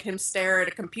chair and made him stare at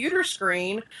a computer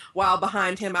screen while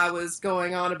behind him I was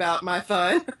going on about my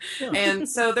fun. And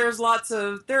so there are lots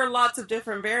of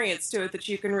different variants to it that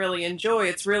you can really enjoy.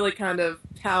 It's really kind of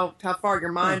how far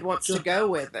your mind wants to go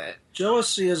with it.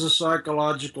 Jealousy is a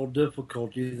psychological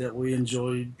difficulty that we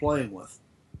enjoy playing with.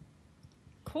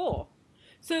 Cool.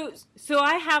 So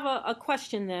I have a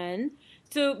question then.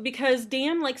 So because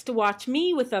Dan likes to watch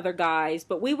me with other guys,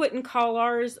 but we wouldn't call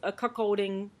ours a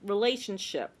cuckolding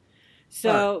relationship.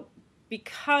 So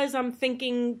because I'm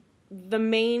thinking the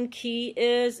main key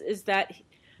is that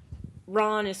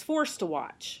Ron is forced to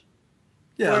watch.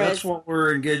 Yeah, that's what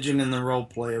we're engaging in the role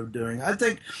play of doing. I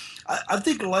think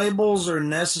labels are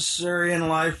necessary in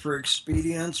life for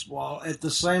expedience, while at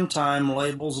the same time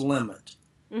labels limit.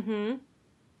 Mm-hmm.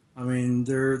 I mean,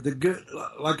 they're the good.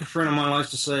 Like a friend of mine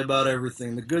likes to say about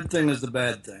everything, the good thing is the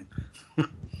bad thing.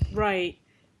 Right.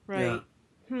 Yeah.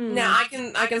 Now,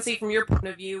 I can see from your point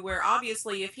of view where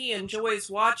obviously if he enjoys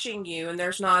watching you and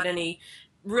there's not any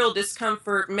real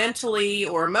discomfort mentally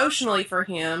or emotionally for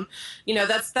him,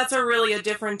 that's a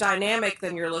different dynamic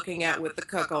than you're looking at with the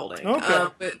cuckolding.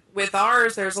 Okay. But with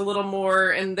ours, there's a little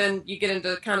more, and then you get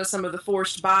into kind of some of the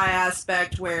forced by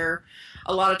aspect where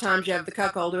a lot of times you have the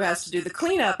cuckold who has to do the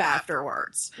cleanup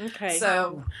afterwards. Okay.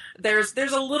 So there's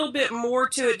a little bit more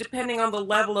to it depending on the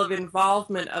level of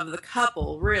involvement of the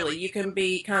couple, really. You can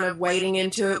be kind of wading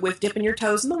into it with dipping your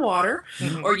toes in the water,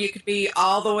 or you could be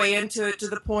all the way into it to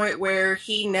the point where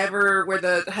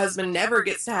the husband never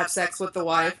gets to have sex with the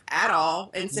wife at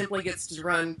all and simply gets to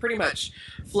run pretty much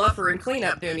fluffer and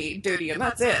cleanup duty, and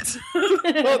that's it.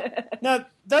 Well, now,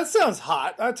 that sounds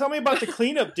hot. Tell me about the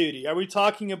cleanup duty. Are we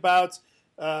talking about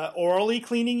orally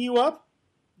cleaning you up?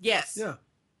 Yes. Yeah.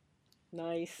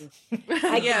 Nice.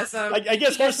 Yes. I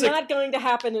guess That's not going to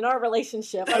happen in our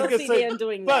relationship. I don't see Dan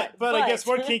doing that. But I guess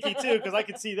we're kinky too, because I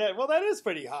could see that. Well, that is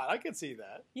pretty hot. I could see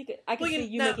that. I can see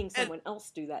you making someone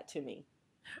else do that to me.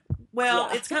 Well,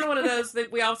 Yeah. it's kind of one of those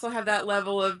that we also have that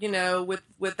level of,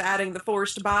 with adding the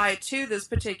forced buy to this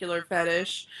particular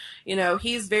fetish.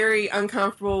 He's very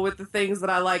uncomfortable with the things that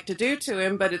I like to do to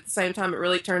him, but at the same time, it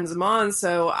really turns him on.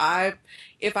 So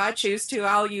if I choose to,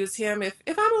 I'll use him if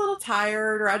I'm a little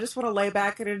tired or I just want to lay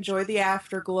back and enjoy the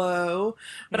afterglow.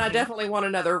 But I definitely want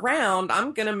another round.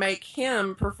 I'm going to make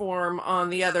him perform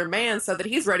on the other man so that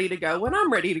he's ready to go when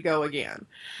I'm ready to go again.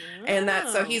 And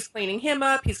so he's cleaning him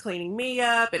up, he's cleaning me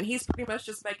up, and he's pretty much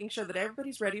just making sure that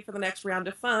everybody's ready for the next round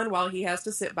of fun while he has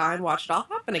to sit by and watch it all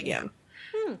happen again.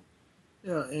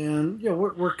 Yeah, and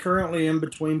we're currently in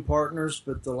between partners,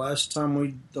 but the last time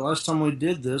we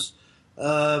did this,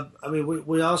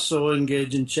 we also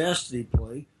engage in chastity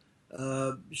play.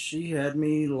 She had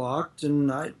me locked, and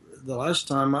the last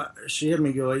time she had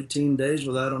me go 18 days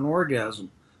without an orgasm,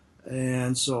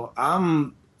 and so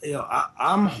I'm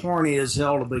horny as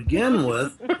hell to begin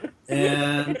with,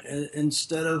 and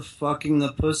instead of fucking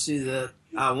the pussy that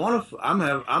I want to,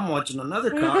 I'm watching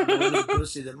another cock go into the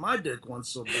pussy that my dick wants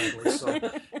so badly. So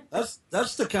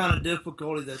that's the kind of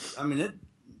difficulty that's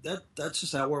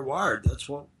just how we're wired. That's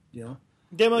what.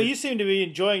 Demo, you seem to be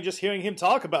enjoying just hearing him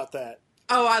talk about that.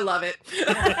 Oh, I love it.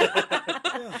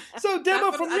 So, Demo,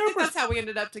 I think that's how we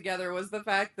ended up together, was the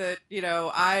fact that,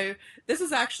 this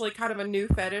is actually kind of a new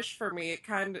fetish for me.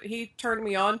 He turned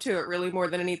me on to it really more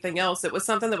than anything else. It was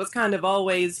something that was kind of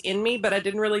always in me, but I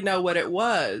didn't really know what it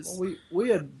was. Well,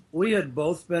 we had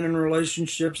both been in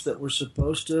relationships that were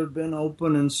supposed to have been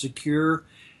open and secure,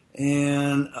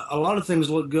 and a lot of things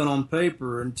look good on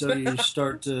paper until you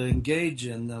start to engage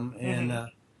in them. And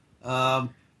when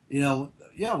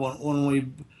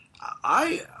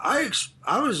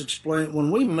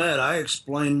we met, I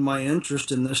explained my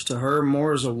interest in this to her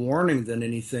more as a warning than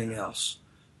anything else.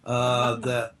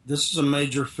 That this is a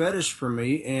major fetish for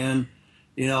me, and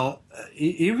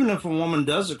even if a woman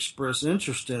does express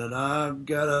interest in it, I've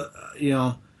got to,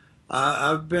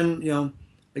 I've been,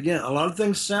 again, a lot of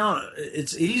things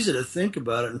it's easy to think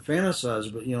about it and fantasize,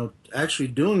 but, actually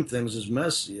doing things is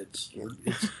messy. It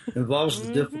involves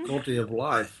the difficulty of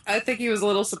life. I think he was a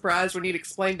little surprised when he'd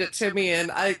explained it to me, and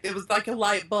it was like a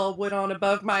light bulb went on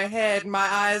above my head, and my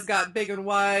eyes got big and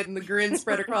wide, and the grin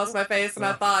spread across my face, and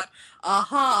I thought,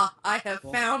 aha, I have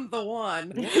found the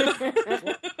one.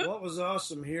 What was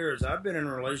awesome here is I've been in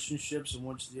relationships in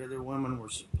which the other women were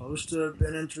supposed to have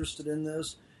been interested in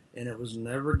this, and it was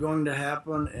never going to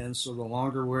happen. And so the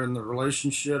longer we're in the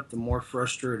relationship, the more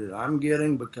frustrated I'm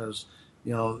getting, because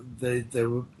they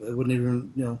wouldn't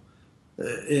even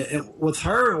with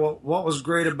her. What was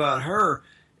great about her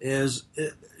is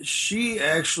she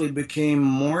actually became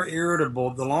more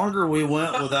irritable the longer we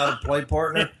went without a play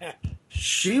partner.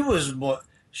 She was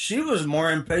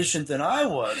more impatient than I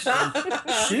was.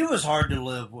 She was hard to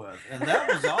live with, and that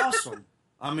was awesome.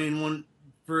 I mean,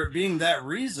 for it being that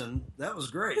reason, that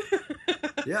was great.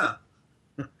 Yeah.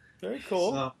 Very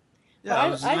cool. So, yeah,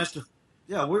 it was nice to.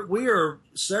 Yeah, we are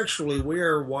sexually, we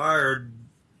are wired,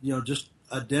 just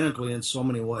identically in so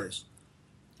many ways.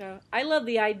 I love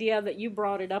the idea that you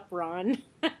brought it up, Ron.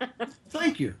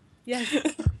 Thank you. Yes.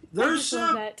 There's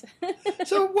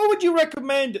So, what would you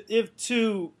recommend if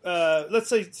to, let's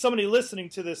say, somebody listening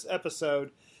to this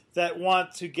episode that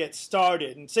want to get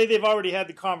started, and say they've already had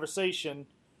the conversation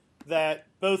that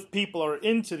both people are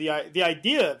into the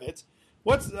idea of it?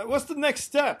 What's the next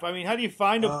step? I mean, how do you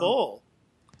find a bull?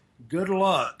 Good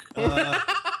luck,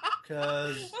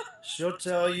 because she'll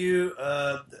tell you.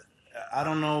 I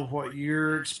don't know what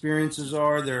your experiences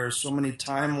are. There are so many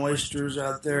time wasters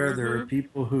out there. Mm-hmm. There are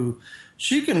people who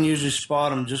she can usually spot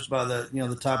them just by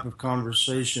the type of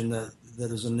conversation that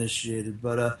is initiated.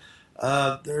 But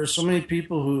there are so many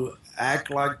people who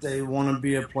act like they want to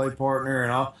be a play partner,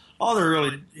 and all they're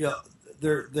really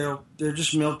they're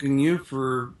just milking you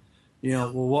for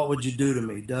well, what would you do to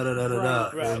me? Da da da da da.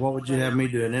 Right. Or what would you have me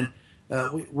do? And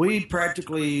we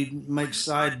practically make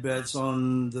side bets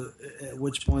on at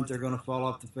which point they're going to fall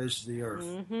off the face of the earth.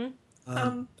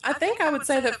 Mm-hmm. I think I would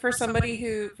say that for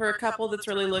a couple that's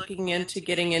really looking into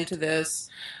getting into this,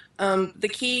 the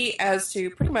key as to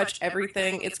pretty much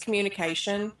everything, it's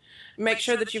communication. Make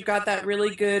sure that you've got that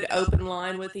really good open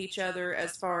line with each other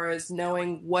as far as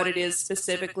knowing what it is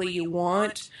specifically you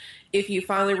want. If you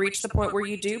finally reach the point where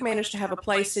you do manage to have a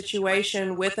play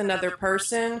situation with another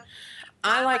person,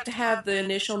 I like to have the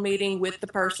initial meeting with the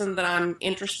person that I'm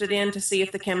interested in to see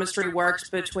if the chemistry works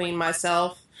between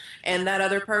myself and that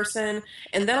other person.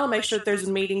 And then I'll make sure that there's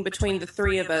a meeting between the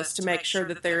three of us to make sure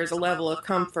that there is a level of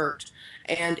comfort.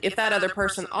 And if that other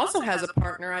person also has a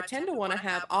partner, I tend to want to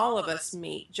have all of us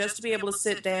meet just to be able to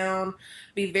sit down,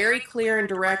 be very clear and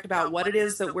direct about what it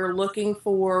is that we're looking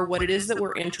for, what it is that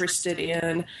we're interested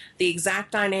in, the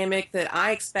exact dynamic that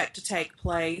I expect to take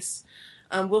place.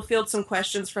 We'll field some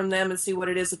questions from them and see what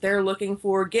it is that they're looking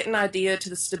for, get an idea to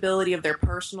the stability of their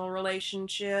personal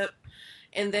relationship.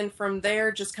 And then from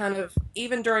there, just kind of,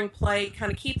 even during play,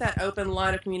 kind of keep that open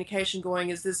line of communication going.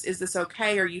 Is this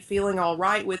okay? Are you feeling all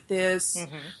right with this?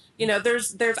 Mm-hmm. You know,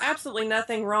 there's absolutely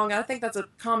nothing wrong. I think that's a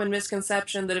common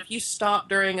misconception that if you stop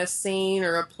during a scene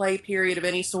or a play period of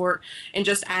any sort and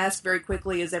just ask very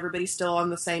quickly, is everybody still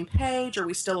on the same page? Are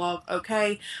we still all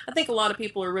okay? I think a lot of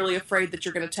people are really afraid that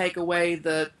you're going to take away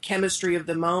the chemistry of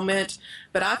the moment.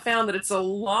 But I found that it's a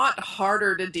lot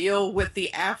harder to deal with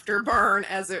the afterburn,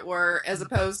 as it were, as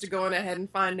opposed to going ahead and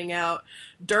finding out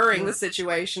during the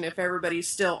situation if everybody's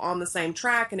still on the same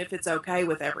track and if it's okay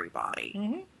with everybody.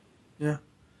 Mm-hmm. Yeah.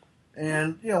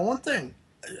 And, you know, one thing,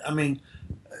 I mean,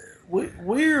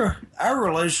 our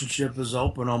relationship is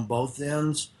open on both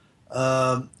ends.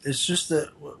 It's just that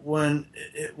when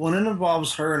it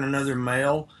involves her and another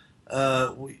male,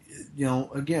 the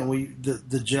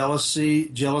jealousy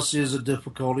is a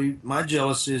difficulty. My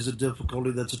jealousy is a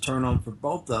difficulty that's a turn on for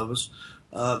both of us.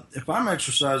 If I'm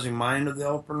exercising my end of the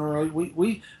open,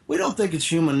 we don't think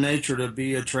it's human nature to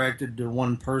be attracted to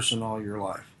one person all your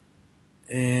life.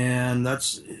 And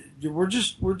we're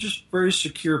just very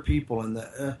secure people in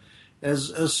that.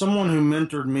 As someone who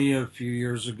mentored me a few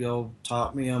years ago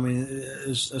taught me, I mean,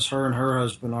 as her and her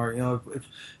husband are, you know,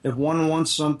 if one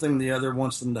wants something, the other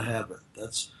wants them to have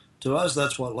it. To us,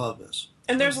 that's what love is.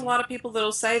 And there's a lot of people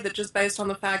that'll say that just based on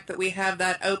the fact that we have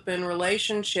that open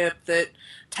relationship that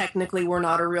technically we're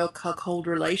not a real cuckold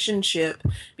relationship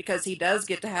because he does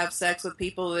get to have sex with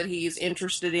people that he's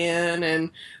interested in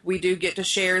and we do get to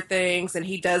share things and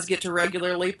he does get to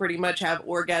regularly pretty much have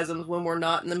orgasms when we're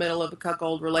not in the middle of a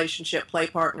cuckold relationship play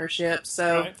partnership.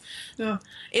 So yeah.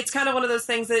 It's kind of one of those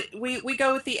things that we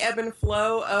go with the ebb and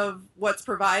flow of what's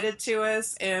provided to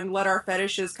us and let our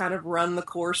fetishes kind of run the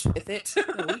course with it.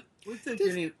 We think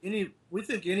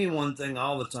any one thing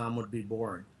all the time would be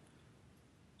boring.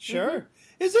 Sure.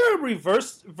 Mm-hmm. Is there a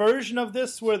reverse version of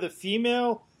this where the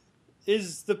female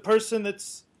is the person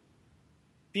that's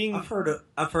being? I've heard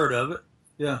of it.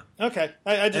 Yeah. Okay.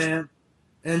 I just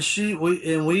we've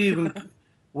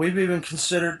even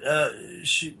considered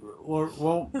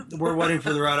we're waiting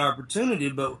for the right opportunity,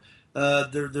 but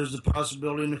there's a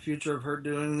possibility in the future of her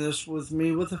doing this with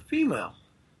me with a female.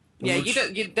 Yeah,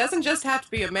 it doesn't just have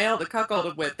to be a male to cuckold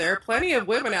him with. There are plenty of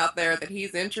women out there that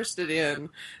he's interested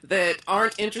in that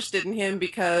aren't interested in him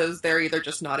because they're either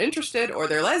just not interested or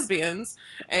they're lesbians,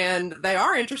 and they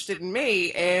are interested in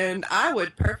me, and I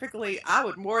would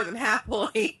more than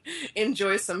happily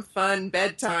enjoy some fun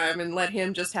bedtime and let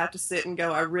him just have to sit and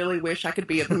go, I really wish I could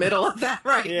be in the middle of that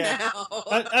now.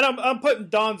 And I'm putting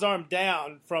Dawn's arm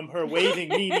down from her waving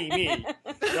me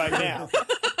right now.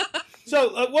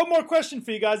 So, one more question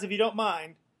for you guys, if you don't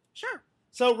mind. Sure.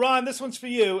 So, Ron, this one's for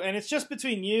you, and it's just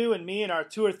between you and me and our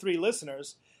 2 or 3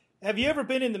 listeners. Have you ever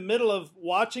been in the middle of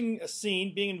watching a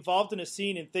scene, being involved in a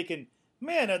scene, and thinking,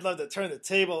 man, I'd love to turn the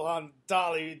table on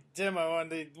Dolly Demo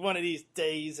on one of these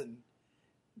days and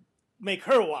make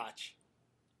her watch?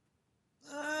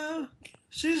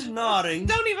 She's nodding.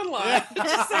 Don't even lie.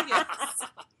 Just say yes.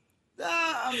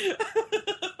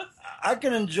 I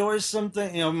can enjoy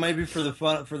something, you know, maybe for the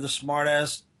fun, for the smart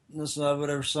assness of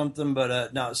it or something,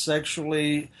 but no,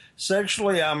 sexually,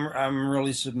 I'm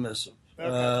really submissive.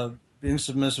 Okay. Being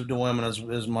submissive to women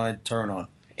is my turn on.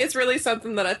 It's really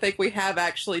something that I think we have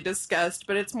actually discussed,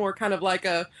 but it's more kind of like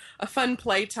a fun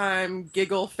playtime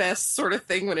giggle fest sort of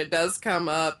thing when it does come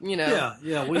up, you know.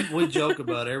 Yeah, we joke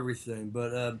about everything,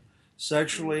 but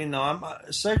sexually, no,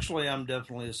 I'm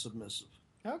definitely a submissive.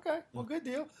 Okay, well, good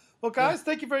deal. Well, guys,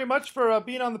 thank you very much for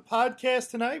being on the podcast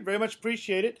tonight. Very much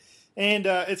appreciate it. And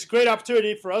it's a great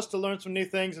opportunity for us to learn some new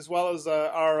things as well as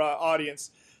our audience.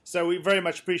 So we very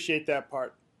much appreciate that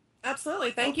part.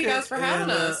 Absolutely. Thank you guys for having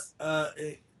us.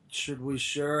 Should we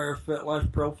share our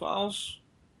FetLife profiles?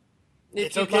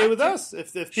 It's okay with us.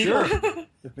 If people, Sure.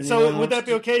 So would that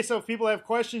be okay? So if people have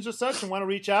questions or such and want to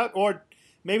reach out, or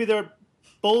maybe they're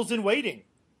bulls in waiting.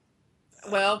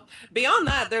 Well, beyond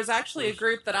that, there's actually a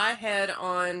group that I head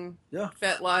on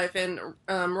FetLife, and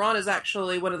Ron is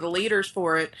actually one of the leaders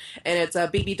for it, and it's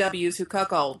BBWs Who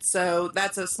Cuckold. So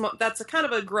that's a kind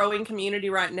of a growing community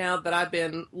right now that I've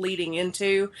been leading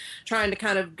into, trying to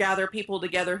kind of gather people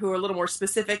together who are a little more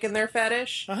specific in their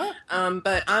fetish.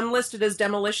 But I'm listed as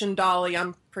Demolition Dolly.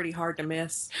 I'm pretty hard to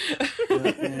miss.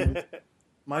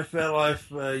 My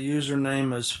FetLife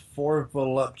username is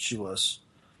Forvoluptuous.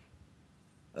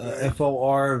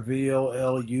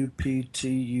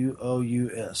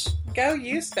 FORVOLUPTUOUS. Go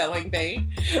you, spelling bee.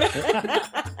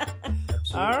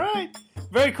 All right.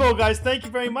 Very cool, guys. Thank you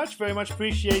very much. Very much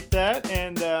appreciate that.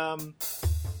 And, okay.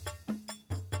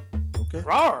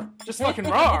 Rawr. Just fucking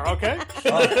rawr, okay?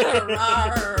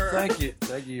 Thank you.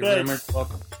 Thank you. You're very much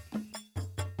welcome.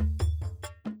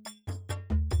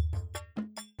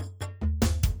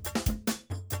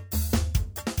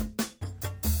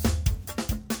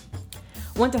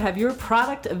 Want to have your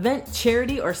product, event,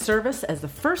 charity, or service as the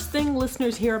first thing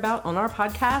listeners hear about on our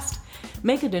podcast?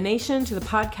 Make a donation to the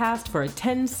podcast for a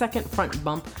 10-second front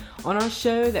bump on our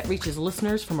show that reaches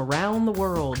listeners from around the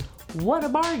world. What a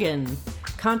bargain!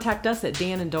 Contact us at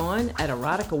Dan and Dawn at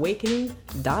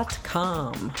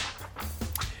eroticawakening.com.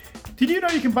 Did you know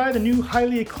you can buy the new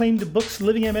highly acclaimed books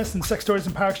Living MS and Sex Stories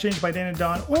and Power Exchange by Dan and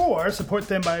Dawn, or support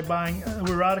them by buying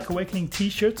Erotic Awakening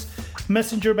t-shirts,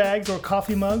 messenger bags, or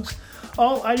coffee mugs?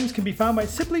 All items can be found by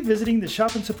simply visiting the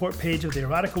shop and support page of the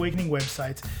Erotic Awakening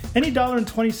website. Any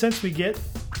 $1.20 we get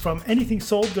from anything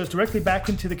sold goes directly back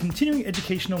into the continuing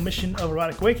educational mission of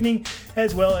Erotic Awakening,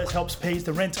 as well as helps pay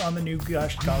the rent on the new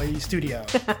Gosh Golly studio.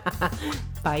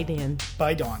 Bye, Dan.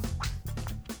 Bye, Dawn.